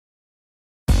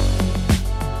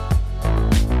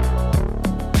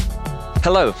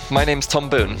Hello, my name's Tom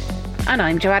Boone. And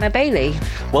I'm Joanna Bailey.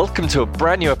 Welcome to a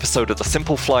brand new episode of the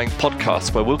Simple Flying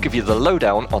Podcast, where we'll give you the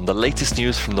lowdown on the latest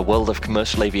news from the world of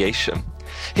commercial aviation.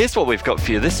 Here's what we've got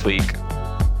for you this week.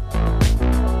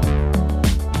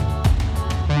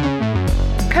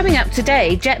 Coming up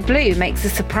today, JetBlue makes a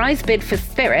surprise bid for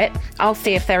Spirit. I'll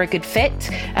see if they're a good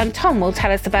fit. And Tom will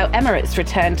tell us about Emirates'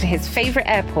 return to his favourite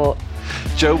airport.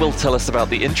 Joe will tell us about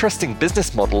the interesting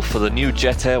business model for the new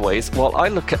Jet Airways, while I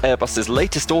look at Airbus's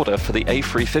latest order for the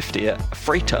A350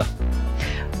 freighter.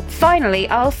 Finally,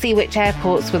 I'll see which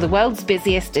airports were the world's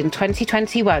busiest in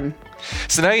 2021.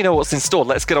 So now you know what's in store,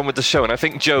 let's get on with the show. And I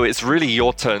think, Joe, it's really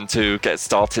your turn to get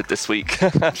started this week.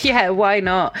 Yeah, why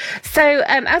not? So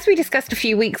as we discussed a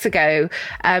few weeks ago,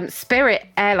 Spirit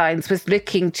Airlines was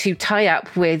looking to tie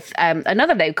up with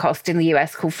another low cost in the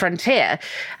US called Frontier.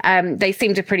 They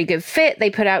seemed a pretty good fit. They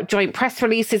put out joint press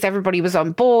releases. Everybody was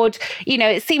on board. You know,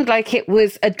 it seemed like it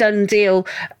was a done deal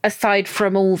aside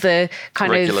from all the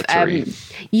kind regulatory of,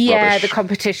 rubbish. The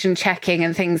competition checking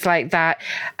and things like that.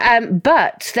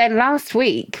 But then last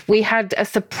week, we had a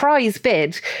surprise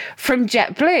bid from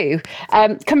JetBlue,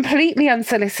 completely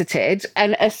unsolicited,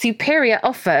 and a superior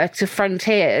offer to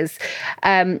Frontiers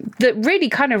that really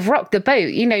kind of rocked the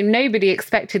boat. You know, nobody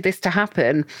expected this to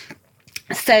happen.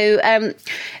 So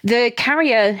the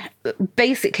carrier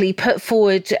basically put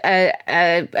forward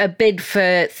a bid for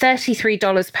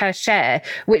 $33 per share,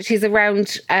 which is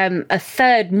around a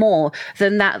third more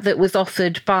than that was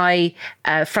offered by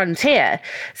Frontier.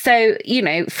 So, you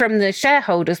know, from the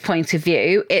shareholders' point of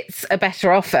view, it's a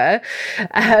better offer.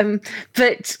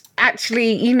 But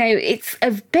actually, you know, it's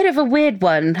a bit of a weird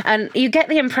one. And you get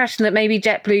the impression that maybe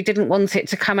JetBlue didn't want it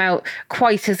to come out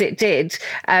quite as it did.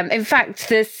 In fact,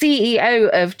 the CEO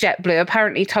of JetBlue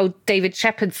apparently told David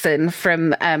Shepardson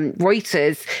from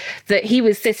Reuters that he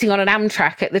was sitting on an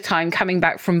Amtrak at the time coming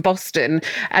back from Boston,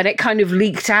 and it kind of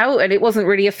leaked out and it wasn't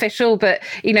really official, but,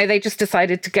 you know, they just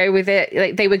decided to go with it.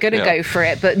 Like, they were going to go for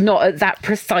it, but not at that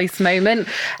precise moment.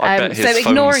 I bet his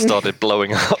phone started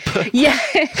blowing up. Yeah,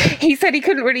 he said he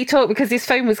couldn't really talk because his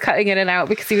phone was cutting in and out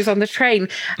because he was on the train.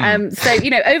 So, you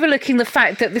know, overlooking the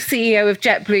fact that the CEO of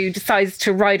JetBlue decides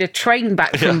to ride a train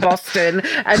back from Boston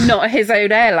and not his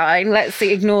own airline, let's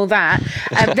ignore that.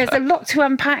 There's a lot to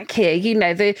unpack here. You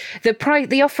know, the price,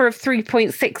 the offer of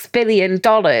 $3.6 billion.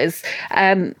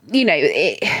 You know,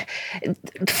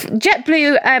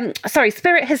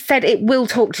 Spirit has said it will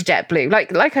talk to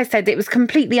JetBlue. Like I said, it was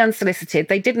completely unsolicited.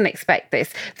 They didn't expect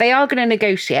this. They are going to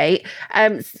negotiate.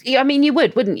 I mean, you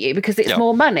would, wouldn't you? Because it's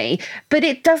more money, but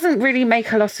it doesn't really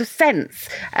make a lot of sense.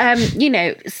 You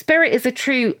know, Spirit is a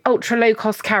true ultra low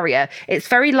cost carrier. It's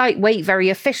very lightweight, very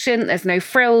efficient. There's no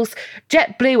frills.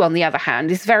 JetBlue, on the other hand,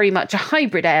 is very much a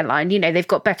hybrid airline. You know, they've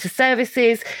got better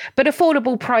services, but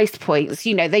affordable price points.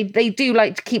 You know, they do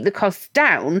like to keep the costs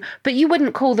down, but you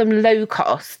wouldn't call them low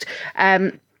cost.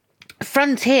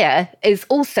 Frontier is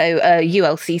also a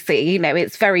ULCC. You know,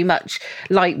 it's very much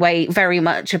lightweight, very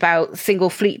much about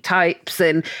single fleet types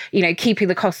and, you know, keeping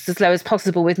the costs as low as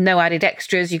possible with no added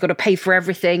extras. You've got to pay for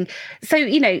everything. So,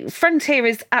 you know, Frontier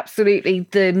is absolutely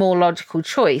the more logical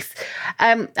choice.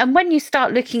 And when you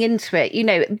start looking into it, you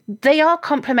know, they are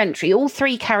complementary. All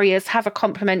three carriers have a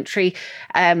complementary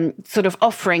sort of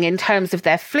offering in terms of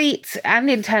their fleet and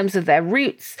in terms of their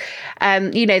routes.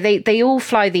 You know, they all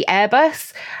fly the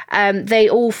Airbus. They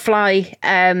all fly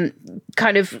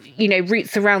kind of, you know,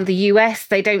 routes around the US.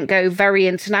 They don't go very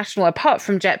international, apart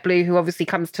from JetBlue, who obviously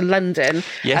comes to London.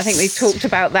 Yes. I think we've talked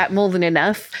about that more than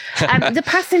enough. The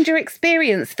passenger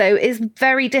experience, though, is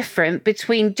very different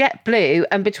between JetBlue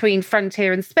and between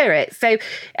Frontier and Spirit. So,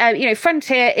 you know,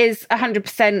 Frontier is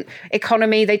 100%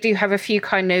 economy. They do have a few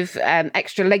kind of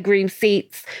extra legroom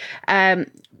seats.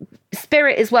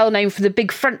 Spirit is well known for the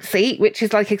big front seat, which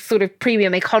is like a sort of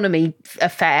premium economy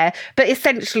affair, but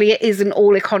essentially it is an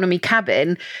all economy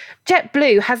cabin.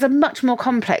 JetBlue has a much more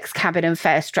complex cabin and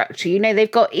fare structure. You know, they've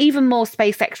got even more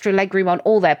space, extra legroom on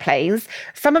all their planes.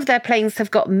 Some of their planes have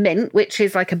got Mint, which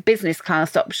is like a business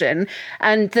class option.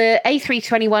 And the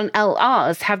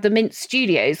A321LRs have the Mint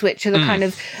Studios, which are the kind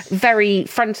of very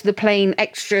front of the plane,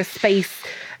 extra space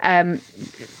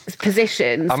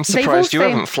positions. I'm surprised you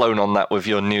haven't flown on that with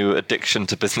your new addiction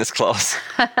to business class.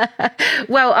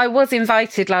 Well, I was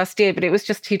invited last year, but it was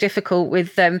just too difficult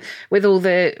with all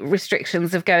the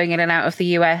restrictions of going in and out of the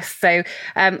US. So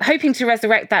hoping to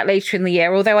resurrect that later in the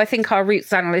year, although I think our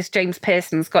routes analyst James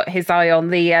Pearson's got his eye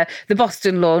on the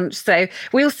Boston launch. So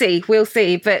we'll see.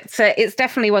 But it's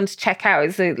definitely one to check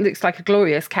out. It looks like a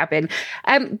glorious cabin.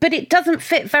 But it doesn't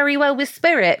fit very well with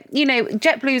Spirit. You know,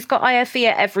 JetBlue's got IFE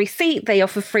at every seat. They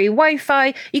offer free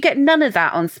Wi-Fi. You get none of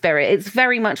that on Spirit. It's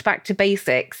very much back to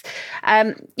basics.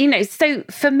 So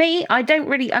for me, I don't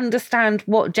really understand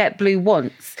what JetBlue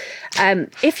wants.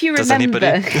 If you remember,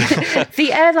 the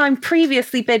airline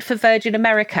previously bid for Virgin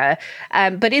America,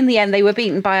 but in the end they were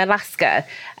beaten by Alaska.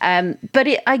 But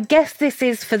I guess this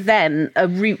is for them a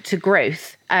route to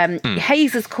growth.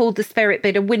 Hayes has called the Spirit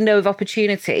bid a window of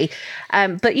opportunity.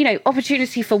 But,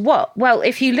 opportunity for what? Well,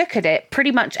 if you look at it,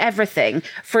 pretty much everything.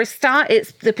 For a start,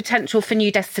 it's the potential for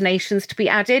new destinations to be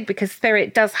added, because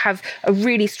Spirit does have a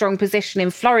really strong position in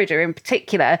Florida in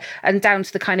particular, and down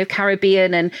to the kind of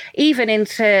Caribbean and even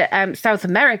into South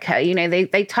America.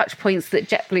 They touch points that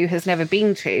JetBlue has never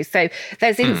been to. So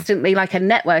there's instantly like a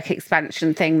network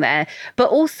expansion thing there. But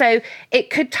also it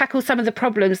could tackle some of the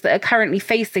problems that are currently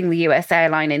facing the US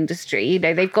airline industry.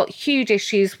 They've got huge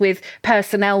issues with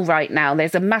personnel right now.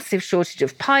 There's a massive shortage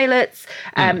of pilots,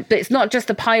 but it's not just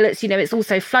the pilots, it's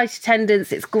also flight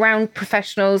attendants, it's ground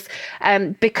professionals.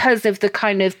 Because of the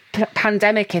kind of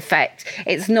pandemic effect,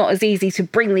 it's not as easy to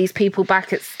bring these people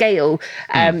back at scale,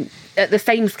 at the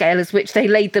same scale as which they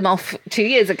laid them off 2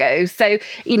 years ago. So,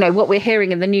 what we're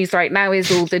hearing in the news right now is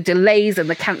all the delays and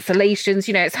the cancellations.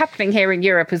 It's happening here in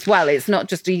Europe as well. It's not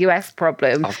just a US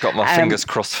problem. I've got my fingers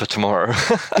crossed for tomorrow.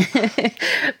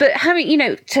 But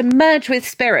having, to merge with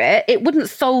Spirit, it wouldn't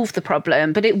solve the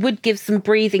problem, but it would give some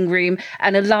breathing room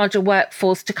and a larger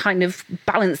workforce to kind of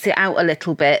balance it out a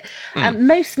little bit.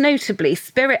 Most notably,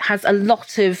 Spirit has a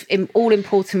lot of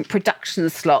all-important production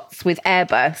slots with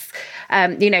Airbus.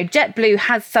 JetBlue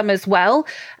has some as well,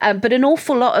 but an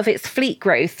awful lot of its fleet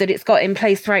growth that it's got in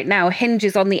place right now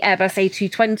hinges on the Airbus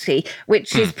A220,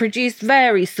 which is produced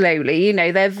very slowly.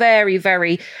 They're very,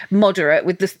 very moderate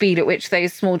with the speed at which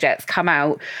those small jets come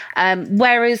out.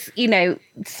 Whereas,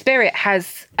 Spirit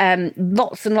has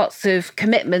lots and lots of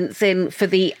commitments in for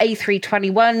the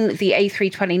A321, the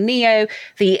A320neo,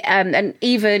 and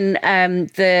even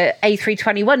the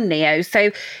A321neo. So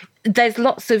there's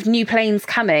lots of new planes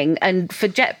coming, and for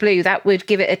JetBlue that would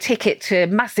give it a ticket to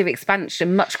massive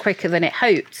expansion much quicker than it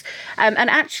hoped. And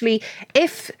actually,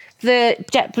 if the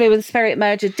JetBlue and Spirit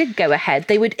merger did go ahead,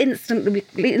 they would instantly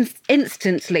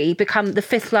become the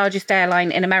 5th largest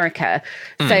airline in America.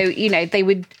 So, they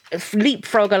would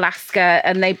leapfrog Alaska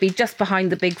and they'd be just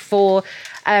behind the big four.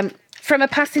 From a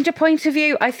passenger point of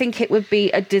view, I think it would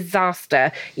be a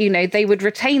disaster. They would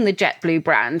retain the JetBlue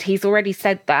brand. He's already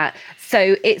said that.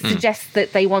 So it suggests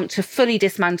that they want to fully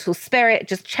dismantle Spirit,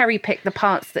 just cherry pick the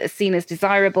parts that are seen as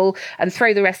desirable and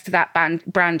throw the rest of that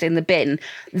brand in the bin.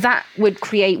 That would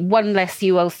create one less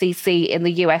ULCC in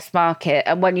the US market.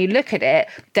 And when you look at it,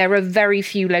 there are very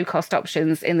few low-cost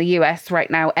options in the US right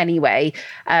now anyway.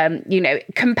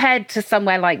 Compared to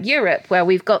somewhere like Europe, where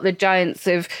we've got the giants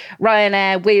of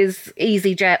Ryanair, Wizz,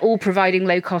 EasyJet, all providing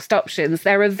low-cost options,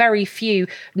 there are very few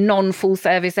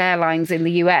non-full-service airlines in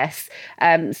the US.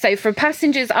 So for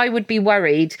passengers, I would be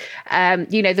worried.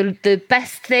 The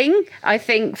best thing, I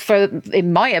think,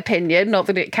 in my opinion, not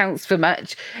that it counts for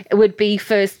much, would be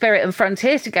for Spirit and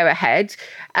Frontier to go ahead.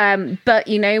 But,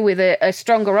 with a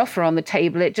stronger offer on the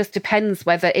table, it just depends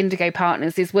whether Indigo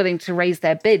Partners is willing to raise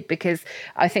their bid, because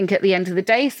I think at the end of the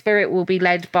day, Spirit will be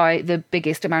led by the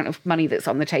biggest amount of money that's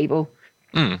on the table.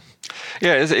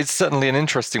 Yeah, it's certainly an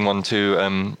interesting one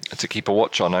to keep a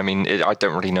watch on. I mean, I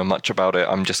don't really know much about it.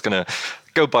 I'm just going to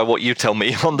go by what you tell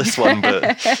me on this one.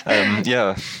 But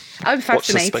yeah, I'm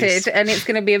fascinated, and it's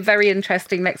going to be a very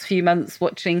interesting next few months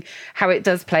watching how it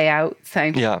does play out. So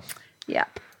yeah.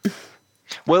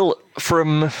 Well,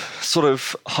 from sort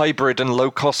of hybrid and low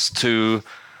cost to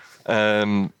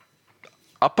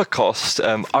upper cost,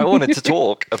 I wanted to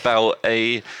talk about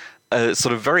a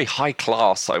sort of very high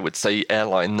class, I would say,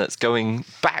 airline that's going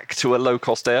back to a low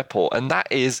cost airport, and that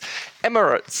is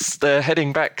Emirates. They're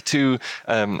heading back to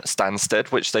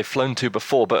Stansted, which they've flown to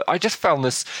before. But I just found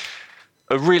this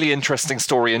a really interesting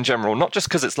story in general, not just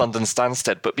because it's London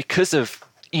Stansted, but because of,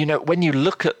 when you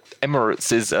look at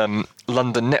Emirates'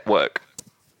 London network,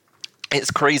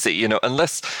 it's crazy,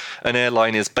 unless an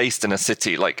airline is based in a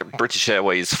city, like British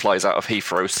Airways flies out of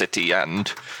Heathrow City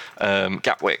and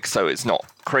Gatwick, so it's not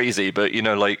crazy. But, you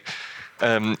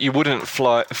wouldn't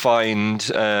find,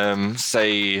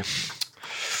 say,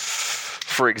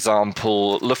 for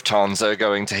example, Lufthansa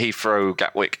going to Heathrow,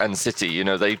 Gatwick and City.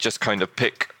 They just kind of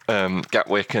pick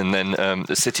Gatwick and then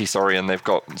the City, and they've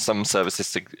got some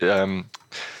services to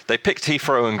they picked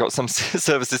Heathrow and got some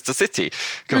services to City.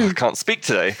 God, I can't speak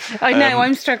today. I know,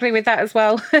 I'm struggling with that as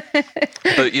well. But,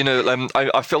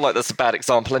 I feel like that's a bad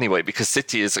example anyway, because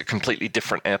City is a completely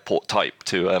different airport type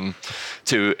to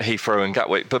Heathrow and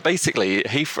Gatwick. But basically,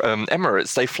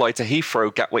 Emirates, they fly to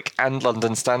Heathrow, Gatwick and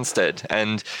London Stansted.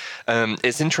 And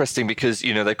it's interesting because,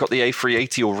 they've got the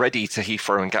A380 already to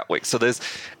Heathrow and Gatwick. So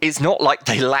it's not like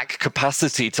they lack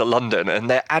capacity to London, and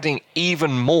they're adding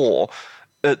even more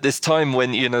at this time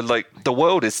when, the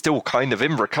world is still kind of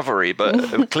in recovery,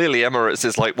 but clearly Emirates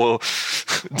is like, well,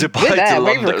 Dubai to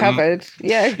London. We've recovered.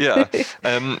 Yeah. Yeah.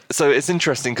 So it's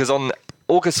interesting because on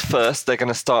August 1st, they're going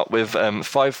to start with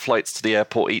 5 flights to the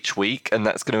airport each week, and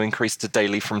that's going to increase to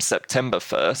daily from September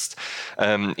 1st.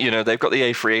 They've got the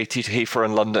A380 to Heathrow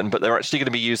and London, but they're actually going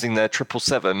to be using their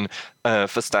 777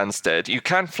 for Stansted. You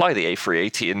can fly the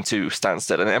A380 into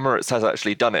Stansted, and Emirates has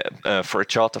actually done it for a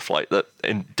charter flight that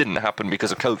didn't happen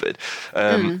because of COVID.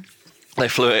 They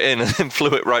flew it in and then flew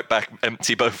it right back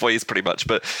empty both ways pretty much.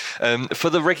 But for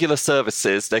the regular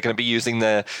services, they're going to be using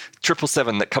their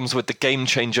 777 that comes with the Game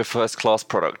Changer first class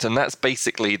product. And that's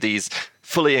basically these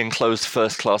fully enclosed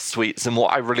first class suites. And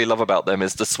what I really love about them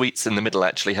is the suites in the middle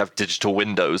actually have digital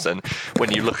windows. And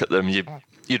when you look at them,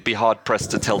 you'd be hard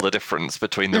pressed to tell the difference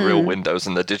between the real windows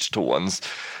and the digital ones.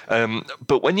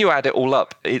 But when you add it all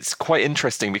up, it's quite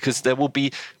interesting because there will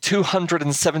be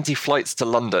 270 flights to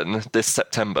London this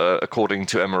September, according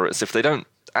to Emirates, if they don't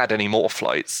add any more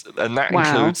flights. And that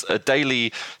includes a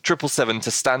daily 777 to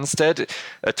Stansted,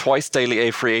 a twice daily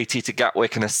A380 to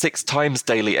Gatwick, and a 6 times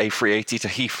daily A380 to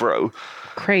Heathrow.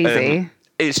 Crazy.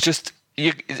 It's just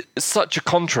such a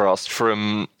contrast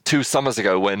from 2 summers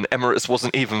ago when Emirates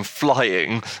wasn't even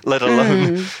flying, let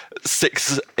alone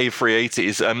 6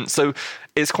 A380s. So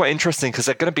it's quite interesting because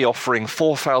they're going to be offering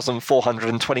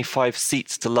 4,425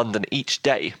 seats to London each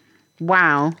day.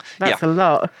 Wow, that's a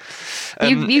lot.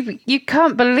 You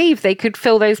can't believe they could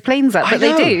fill those planes up, but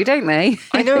they do, don't they?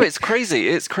 I know, it's crazy.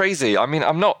 It's crazy. I mean,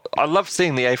 I love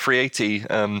seeing the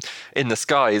A380 in the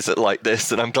skies like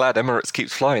this, and I'm glad Emirates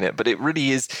keeps flying it, but it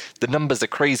really is, the numbers are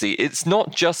crazy. It's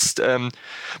not just,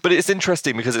 but it's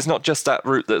interesting because it's not just that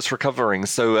route that's recovering.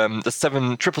 So the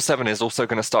 777 is also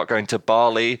going to start going to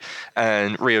Bali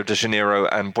and Rio de Janeiro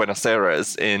and Buenos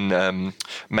Aires in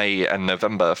May and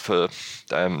November for,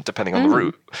 depending on the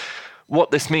route.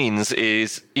 What this means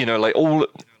is, all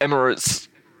Emirates,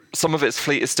 some of its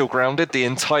fleet is still grounded. The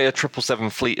entire 777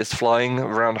 fleet is flying.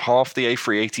 Around half the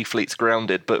A380 fleet's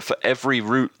grounded. But for every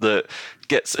route that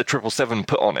gets a 777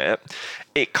 put on it,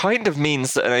 it kind of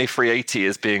means that an A380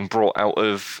 is being brought out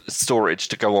of storage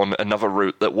to go on another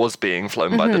route that was being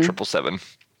flown by the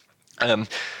 777.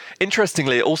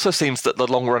 Interestingly, it also seems that the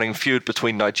long-running feud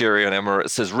between Nigeria and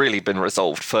Emirates has really been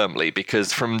resolved firmly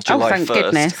because from July 1st...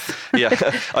 goodness.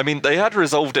 Yeah, I mean, they had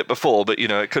resolved it before, but,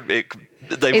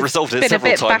 they've resolved it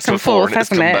several times before and it's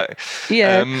come back.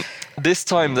 Yeah. This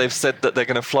time they've said that they're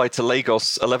going to fly to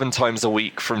Lagos 11 times a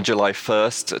week from July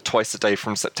 1st, twice a day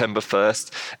from September 1st,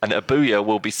 and Abuja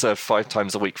will be served 5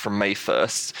 times a week from May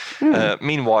 1st.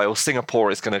 Meanwhile,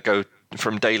 Singapore is going to go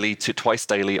from daily to twice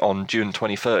daily on June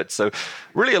 23rd. So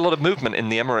really a lot of movement in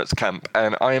the Emirates camp,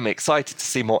 and I am excited to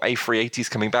see more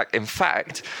A380s coming back. In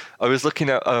fact, I was looking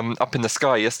at up in the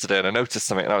sky yesterday and I noticed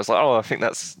something and I was like, I think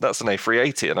that's an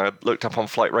A380, and I looked up on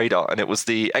Flight Radar and it was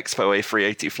the Expo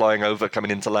A380 flying over,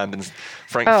 coming into land in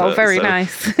Frankfurt. Oh, very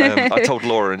nice. I told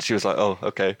Laura and she was like, oh,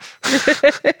 okay.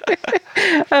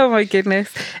 Oh my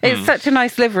goodness. It's such a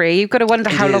nice livery. You've got to wonder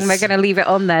how long they're going to leave it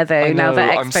on there though, now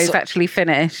that Expo's actually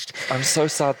finished. I'm so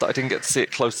sad that I didn't get to see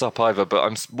it close up either,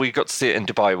 but we got to see it in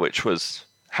Dubai, which was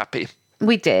happy.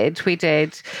 We did.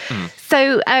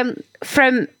 So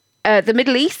from the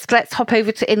Middle East, let's hop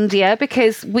over to India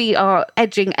because we are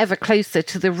edging ever closer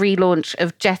to the relaunch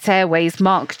of Jet Airways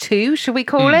Mark II, shall we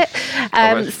call it?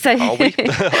 So are we?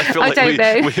 I feel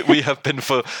like we have been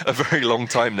for a very long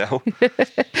time now.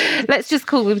 Let's just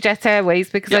call them Jet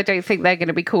Airways because I don't think they're going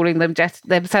to be calling them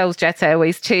themselves Jet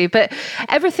Airways too. But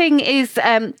everything is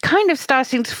kind of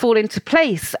starting to fall into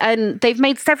place, and they've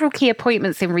made several key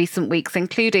appointments in recent weeks,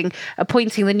 including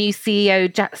appointing the new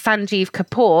CEO Sanjeev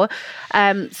Kapoor.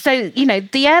 So,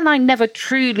 the airline never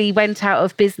truly went out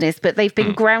of business, but they've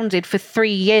been grounded for 3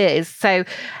 years. So,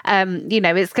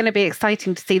 it's going to be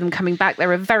exciting to see them coming back.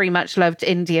 They're a very much loved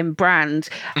Indian brand.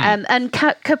 And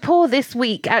Kapoor this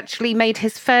week actually made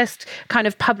his first kind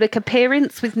of public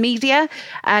appearance with media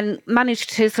and managed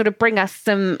to sort of bring us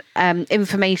some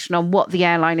information on what the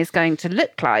airline is going to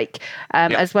look like,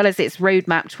 as well as its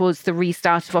roadmap towards the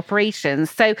restart of operations.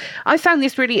 So I found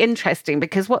this really interesting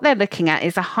because what they're looking at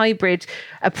is a hybrid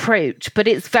approach, but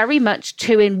it's very much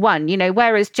 2-in-1, you know,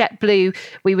 whereas JetBlue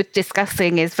we were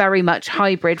discussing is very much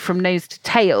hybrid from nose to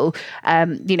tail.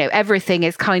 You know, everything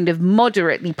is kind of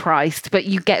moderately priced, but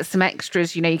you get some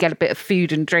extras, you know, you get a bit of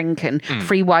food and drink and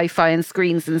free Wi-Fi and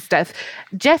screens and stuff.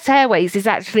 Jet Airways is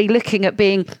actually looking at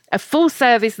being a full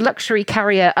service luxury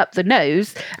carrier up the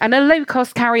nose and a low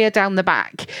cost carrier down the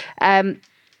back.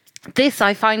 This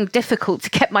I find difficult to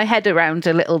get my head around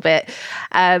a little bit.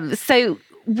 So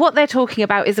what they're talking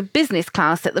about is a business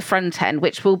class at the front end,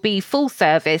 which will be full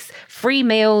service, free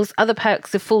meals, other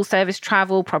perks of full service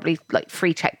travel, probably like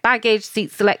free checked baggage,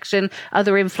 seat selection,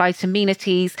 other in-flight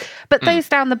amenities. But those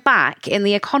down the back in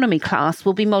the economy class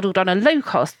will be modelled on a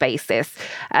low-cost basis,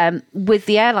 with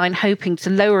the airline hoping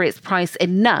to lower its price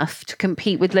enough to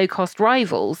compete with low-cost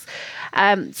rivals.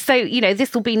 So, you know,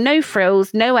 this will be no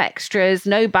frills, no extras,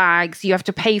 no bags. You have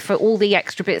to pay for all the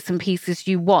extra bits and pieces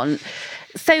you want.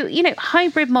 So, you know,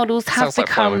 hybrid models have Sounds like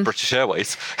flying become... with British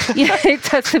Airways. Yeah, it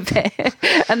does a bit.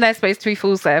 And they're supposed to be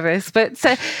full service. But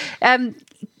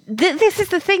this is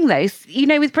the thing, though. You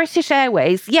know, with British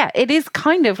Airways, yeah, it is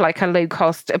kind of like a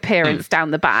low-cost appearance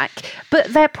down the back,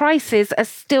 but their prices are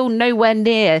still nowhere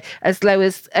near as low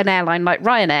as an airline like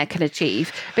Ryanair can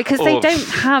achieve because they don't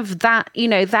have that, you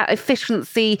know, that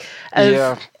efficiency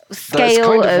of... Scale. That's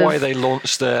kind of why they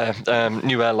launched their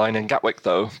new airline in Gatwick,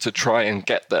 though, to try and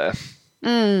get there.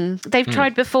 They've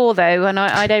tried before, though, and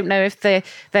I don't know if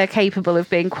they're capable of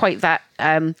being quite that.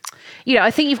 You know,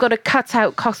 I think you've got to cut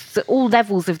out costs at all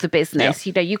levels of the business.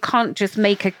 You know, you can't just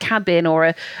make a cabin or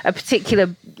a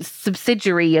particular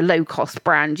subsidiary a low-cost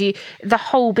brand. The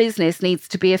whole business needs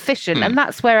to be efficient, and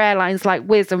that's where airlines like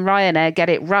Wizz and Ryanair get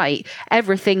it right.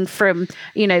 Everything from,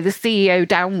 you know, the CEO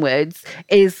downwards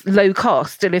is low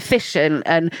cost and efficient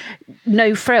and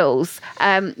no frills.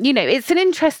 You know, it's an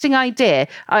interesting idea.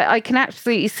 I can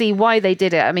absolutely see why they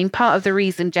did it. I mean, part of the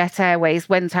reason Jet Airways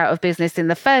went out of business in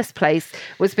the first place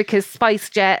was because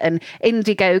SpiceJet and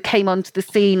Indigo came onto the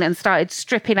scene and started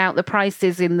stripping out the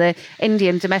prices in the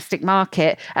Indian domestic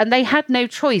market. And they had no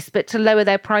choice but to lower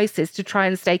their prices to try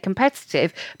and stay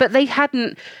competitive. But they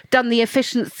hadn't done the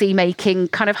efficiency making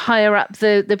kind of higher up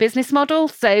the business model.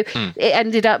 So it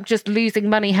ended up just losing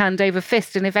money hand over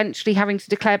fist and eventually having to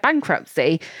declare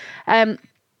bankruptcy.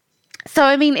 So,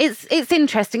 I mean, it's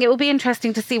interesting. It will be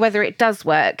interesting to see whether it does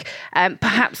work.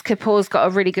 Perhaps Kapoor's got a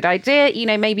really good idea. You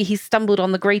know, maybe he's stumbled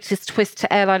on the greatest twist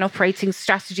to airline operating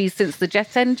strategies since the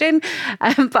jet engine.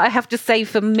 But I have to say,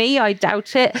 for me, I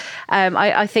doubt it.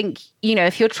 I think, you know,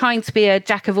 if you're trying to be a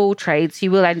jack of all trades, you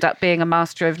will end up being a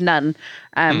master of none.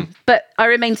 But I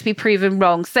remain to be proven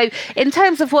wrong. So in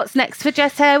terms of what's next for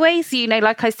Jet Airways, you know,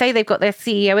 like I say, they've got their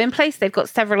CEO in place. They've got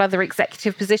several other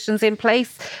executive positions in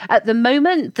place. At the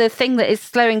moment, the thing that is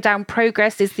slowing down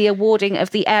progress is the awarding of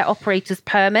the air operator's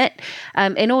permit.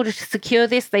 In order to secure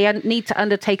this, they need to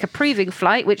undertake a proving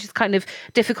flight, which is kind of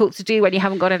difficult to do when you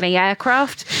haven't got any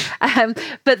aircraft.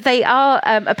 But they are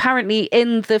apparently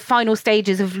in the final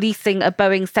stages of leasing a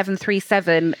Boeing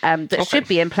 737 that should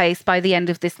be in place by the end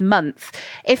of this month.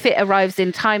 If it arrives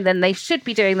in time, then they should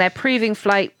be doing their proving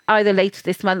flight either later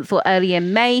this month or early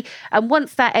in May. And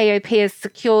once that AOP is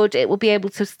secured, it will be able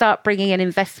to start bringing in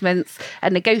investments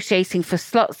and negotiating for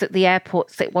slots at the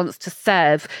airports it wants to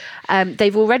serve.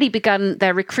 They've already begun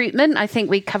their recruitment. I think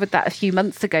we covered that a few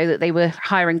months ago, that they were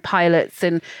hiring pilots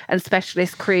and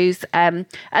specialist crews. And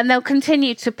they'll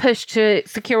continue to push to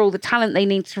secure all the talent they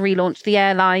need to relaunch the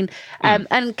airline. And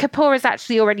Kapoor has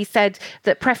actually already said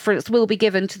that preference will be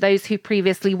given to those who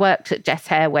previously worked at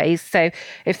Jet Airways. So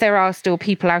if there are still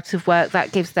people out of work,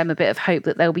 that gives them a bit of hope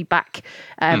that they'll be back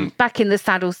in the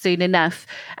saddle soon enough.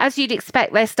 As you'd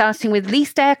expect, they're starting with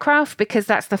leased aircraft because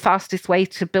that's the fastest way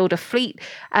to build a fleet.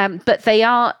 But they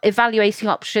are evaluating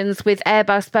options with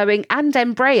Airbus, Boeing and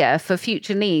Embraer for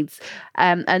future needs.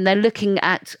 And they're looking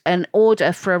at an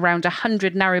order for around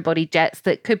 100 narrow-body jets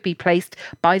that could be placed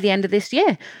by the end of this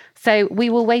year. So we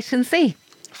will wait and see.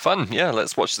 Fun. Yeah,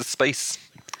 let's watch the space.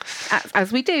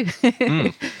 As we do.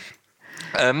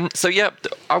 So, yeah,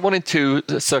 I wanted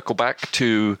to circle back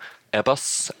to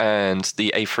Airbus and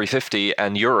the A350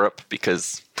 and Europe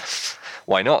because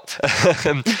why not?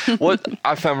 What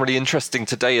I found really interesting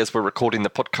today as we're recording the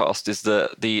podcast is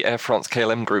that the Air France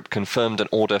KLM group confirmed an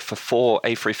order for 4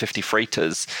 A350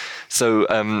 freighters. So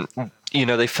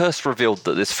they first revealed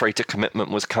that this freighter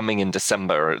commitment was coming in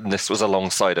December, and this was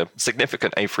alongside a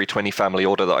significant A320 family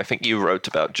order that I think you wrote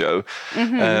about, Joe.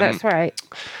 That's right.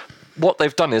 What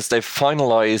they've done is they've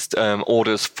finalized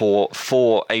orders for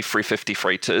 4 A350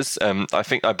 freighters.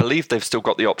 I believe they've still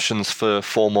got the options for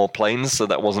 4 more planes, so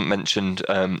that wasn't mentioned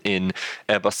in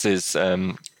Airbus's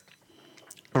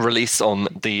release on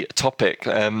the topic.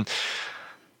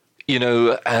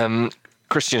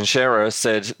 Christian Scherer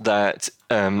said that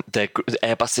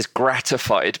Airbus is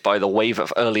gratified by the wave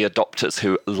of early adopters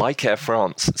who, like Air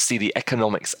France, see the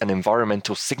economics and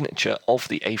environmental signature of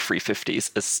the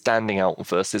A350s as standing out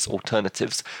versus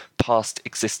alternatives, past,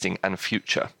 existing, and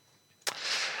future.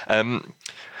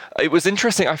 It was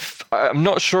interesting. I'm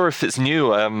not sure if it's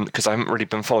new because I haven't really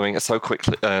been following it so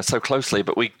closely.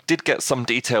 But we did get some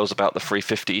details about the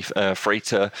 350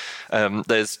 freighter.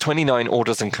 There's 29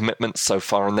 orders and commitments so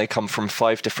far, and they come from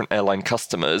 5 different airline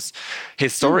customers.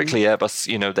 Historically,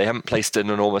 Airbus, they haven't placed an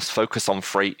enormous focus on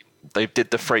freight. They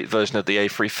did the freight version of the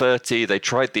A330. They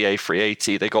tried the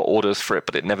A380. They got orders for it,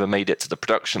 but it never made it to the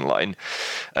production line.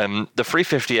 The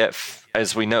 350F,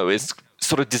 as we know, is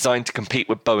sort of designed to compete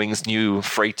with Boeing's new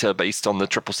freighter based on the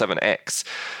 777X.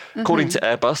 According to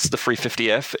Airbus, the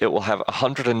 350F, it will have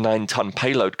 109-ton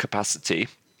payload capacity.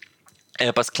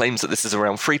 Airbus claims that this is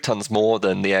around 3 tons more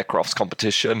than the aircraft's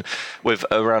competition, with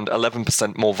around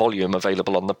 11% more volume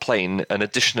available on the plane. And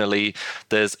additionally,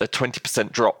 there's a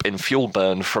 20% drop in fuel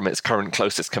burn from its current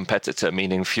closest competitor,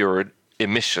 meaning fewer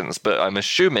emissions. But I'm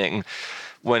assuming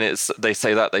when they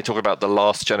say that, they talk about the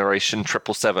last generation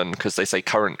 777 because they say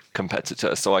current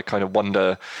competitor. So I kind of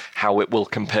wonder how it will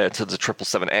compare to the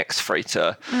 777X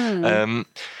freighter.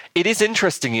 It is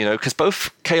interesting, because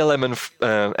both KLM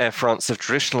and Air France have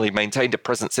traditionally maintained a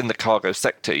presence in the cargo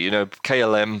sector.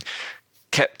 KLM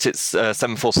kept its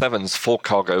 747s for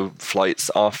cargo flights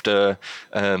after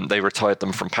they retired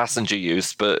them from passenger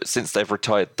use. But since they've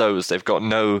retired those, they've got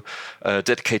no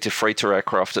dedicated freighter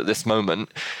aircraft at this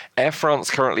moment. Air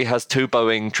France currently has 2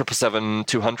 Boeing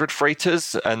 777-200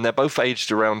 freighters, and they're both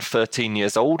aged around 13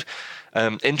 years old.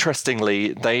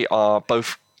 Interestingly, they are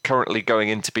both currently going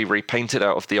in to be repainted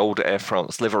out of the old Air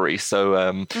France livery.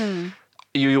 So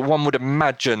one would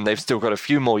imagine they've still got a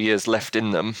few more years left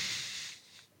in them.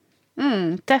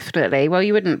 Definitely. Well,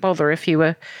 you wouldn't bother if you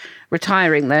were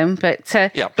retiring them, but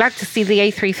glad to see the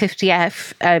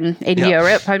A350F in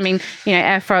Europe. I mean,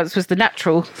 Air France was the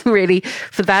natural, really,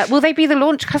 for that. Will they be the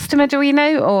launch customer, do we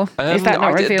know, or is that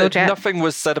not revealed yet? Nothing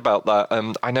was said about that.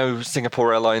 I know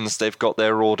Singapore Airlines, they've got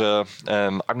their order.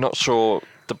 I'm not sure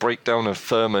the breakdown of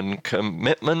firm and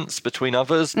commitments between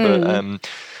others, but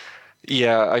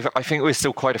I think we're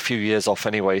still quite a few years off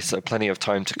anyway, so plenty of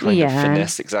time to kind of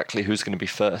finesse exactly who's going to be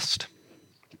first.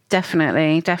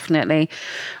 Definitely.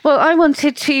 Well, I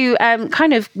wanted to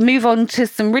kind of move on to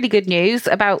some really good news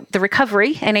about the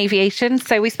recovery in aviation.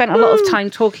 So we spent a lot of time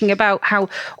talking about how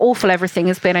awful everything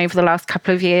has been over the last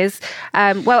couple of years.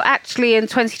 Well, actually, in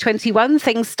 2021,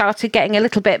 things started getting a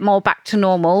little bit more back to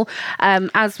normal,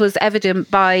 as was evident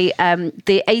by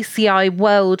the ACI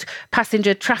World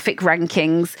Passenger Traffic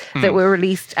Rankings that were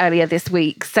released earlier this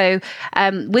week. So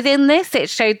within this, it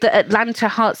showed that Atlanta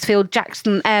Hartsfield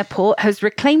Jackson Airport has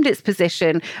reclaimed its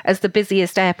position as the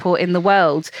busiest airport in the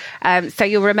world. So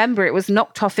you'll remember it was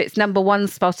knocked off its number 1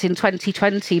 spot in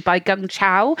 2020 by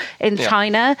Guangzhou in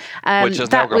China. Which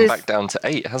has now gone back down to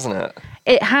 8, hasn't it?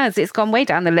 It has. It's gone way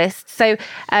down the list. So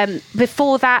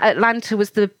before that, Atlanta was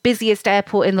the busiest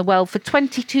airport in the world for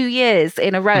 22 years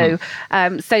in a row.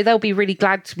 So they'll be really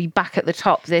glad to be back at the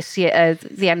top this year, at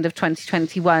the end of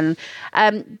 2021.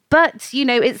 But,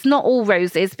 it's not all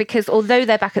roses, because although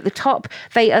they're back at the top,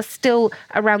 they are still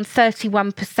around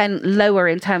 31% lower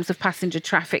in terms of passenger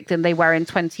traffic than they were in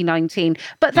 2019.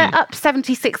 But they're up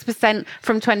 76%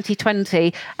 from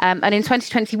 2020. And in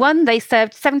 2021, they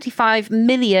served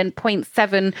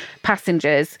 75.7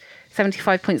 passengers.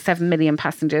 75.7 million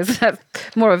passengers. That's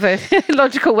more of a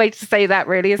logical way to say that,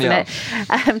 really, isn't it?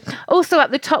 Also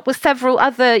at the top were several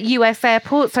other US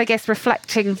airports, I guess,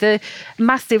 reflecting the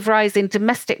massive rise in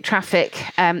domestic traffic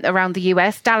around the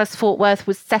US. Dallas-Fort Worth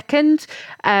was second,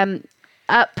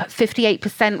 up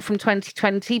 58% from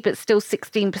 2020, but still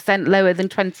 16% lower than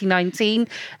 2019.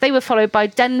 They were followed by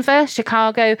Denver,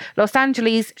 Chicago, Los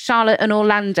Angeles, Charlotte, and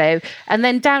Orlando. And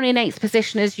then down in 8th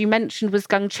position, as you mentioned, was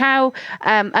Guangzhou,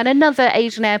 and another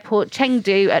Asian airport,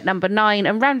 Chengdu, at number 9.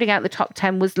 And rounding out the top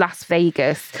 10 was Las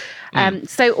Vegas.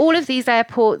 So all of these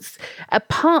airports,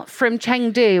 apart from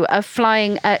Chengdu, are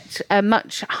flying at a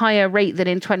much higher rate than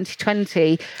in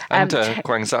 2020. And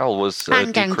Guangzhou was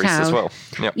and decreased as well.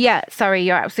 Yep. Yeah, sorry,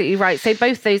 you're absolutely right. So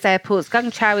both those airports,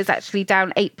 Guangzhou is actually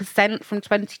down 8% from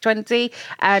 2020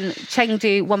 and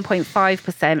Chengdu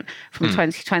 1.5% from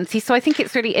 2020. So I think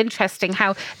it's really interesting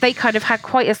how they kind of had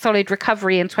quite a solid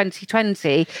recovery in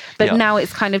 2020, but now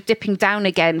it's kind of dipping down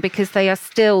again because they are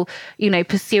still,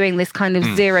 pursuing this kind of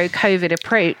zero COVID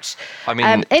approach. I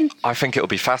mean, I think it'll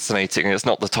be fascinating. It's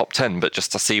not the top 10, but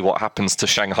just to see what happens to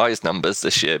Shanghai's numbers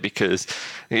this year because,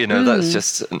 that's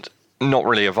just not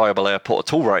really a viable airport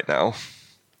at all right now.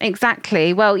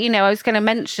 Exactly. Well, I was going to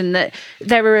mention that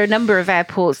there are a number of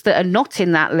airports that are not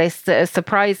in that list that are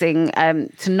surprising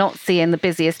to not see in the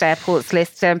busiest airports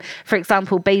list. For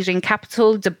example, Beijing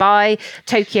Capital, Dubai,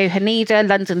 Tokyo Haneda,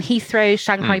 London Heathrow,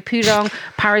 Shanghai Pudong,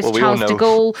 Paris Charles de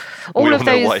Gaulle. All of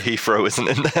those know why Heathrow isn't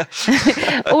in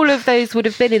there. All of those would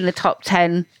have been in the top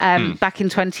 10 back in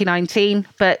 2019.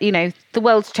 But, the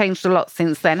world's changed a lot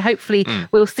since then. Hopefully,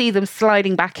 we'll see them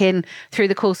sliding back in through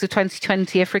the course of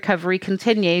 2020 if recovery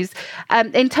continues.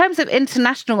 In terms of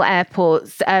international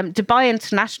airports, Dubai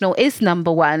International is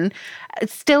number one.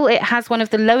 Still, it has one of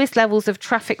the lowest levels of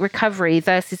traffic recovery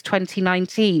versus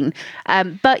 2019.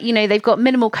 But, they've got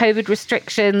minimal COVID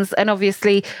restrictions and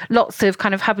obviously lots of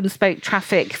kind of hub and spoke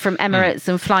traffic from Emirates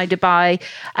and Fly Dubai.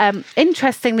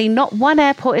 Interestingly, not one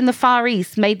airport in the Far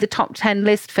East made the top 10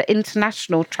 list for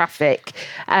international traffic.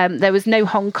 There was no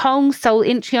Hong Kong, Seoul,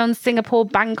 Incheon, Singapore,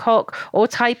 Bangkok or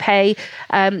Taipei.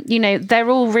 They're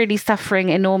all really suffering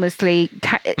enormously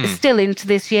still into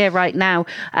this year right now.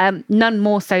 None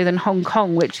more so than Hong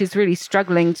Kong, which is really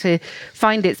struggling to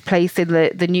find its place in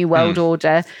the new world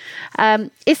order.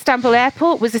 Istanbul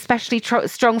Airport was especially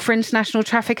strong for international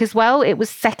traffic as well. It was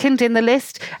second in the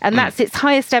list, and that's its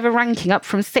highest ever ranking, up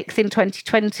from 6th in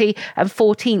 2020 and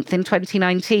 14th in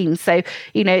 2019. So,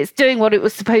 it's doing what it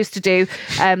was supposed to do,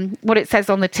 what it says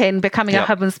on the tin, becoming a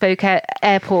hub and spoke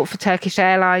airport for Turkish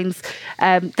Airlines.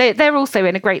 They're also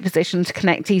in a great position to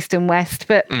connect East and West,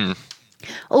 but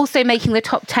also making the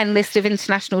top 10 list of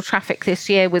international traffic this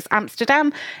year was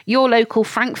Amsterdam, your local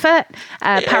Frankfurt,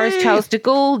 Paris Charles de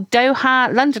Gaulle,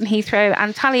 Doha, London Heathrow,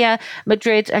 Antalya,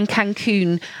 Madrid and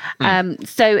Cancun.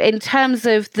 So in terms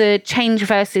of the change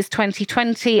versus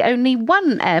 2020, only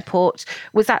one airport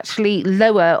was actually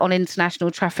lower on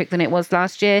international traffic than it was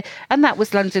last year, and that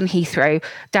was London Heathrow,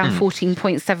 down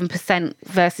 14.7%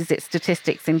 versus its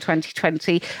statistics in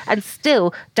 2020, and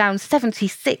still down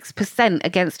 76%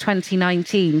 against 2019.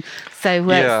 So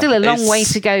still a long way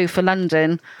to go for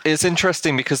London. It's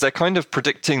interesting because they're kind of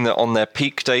predicting that on their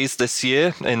peak days this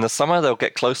year in the summer, they'll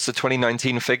get close to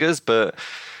 2019 figures. But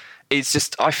it's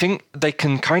just, I think they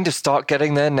can kind of start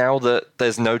getting there now that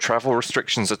there's no travel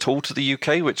restrictions at all to the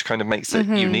UK, which kind of makes it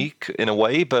unique in a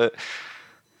way. But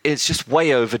it's just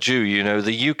way overdue.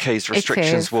 The UK's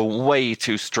restrictions were way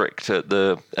too strict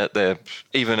when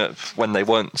they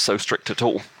weren't so strict at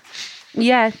all.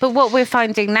 Yeah, but what we're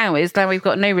finding now is that we've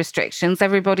got no restrictions.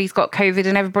 Everybody's got COVID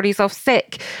and everybody's off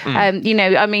sick.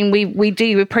 We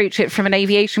do approach it from an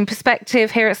aviation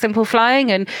perspective here at Simple Flying,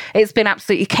 and it's been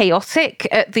absolutely chaotic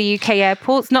at the UK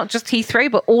airports, not just Heathrow,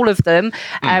 but all of them,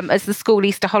 as the school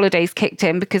Easter holidays kicked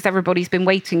in, because everybody's been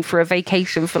waiting for a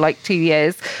vacation for like 2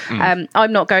 years.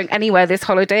 I'm not going anywhere this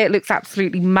holiday. It looks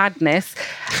absolutely madness.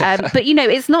 But,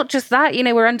 it's not just that.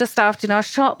 We're understaffed in our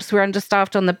shops. We're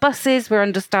understaffed on the buses. We're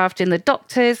understaffed in the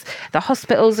doctors, the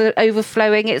hospitals are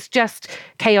overflowing. It's just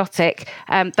chaotic.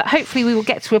 But hopefully we will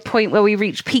get to a point where we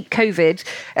reach peak COVID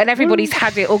and everybody's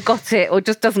had it or got it or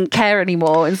just doesn't care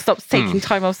anymore and stops taking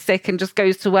time off sick and just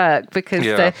goes to work because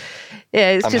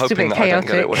it's I'm just a bit chaotic. I don't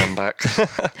get it when I'm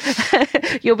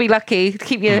back. You'll be lucky.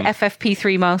 Keep your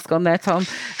FFP3 mask on there, Tom.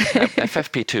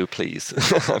 FFP2, please.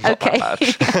 Okay.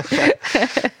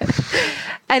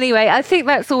 Anyway, I think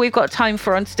that's all we've got time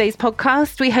for on today's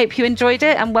podcast. We hope you enjoyed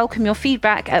it and welcome your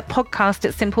feedback at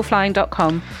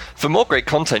podcast@simpleflying.com. For more great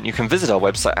content, you can visit our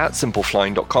website at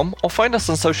simpleflying.com or find us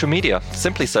on social media.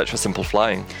 Simply search for Simple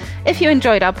Flying. If you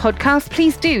enjoyed our podcast,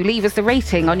 please do leave us a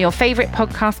rating on your favourite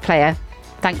podcast player.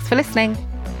 Thanks for listening.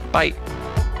 Bye.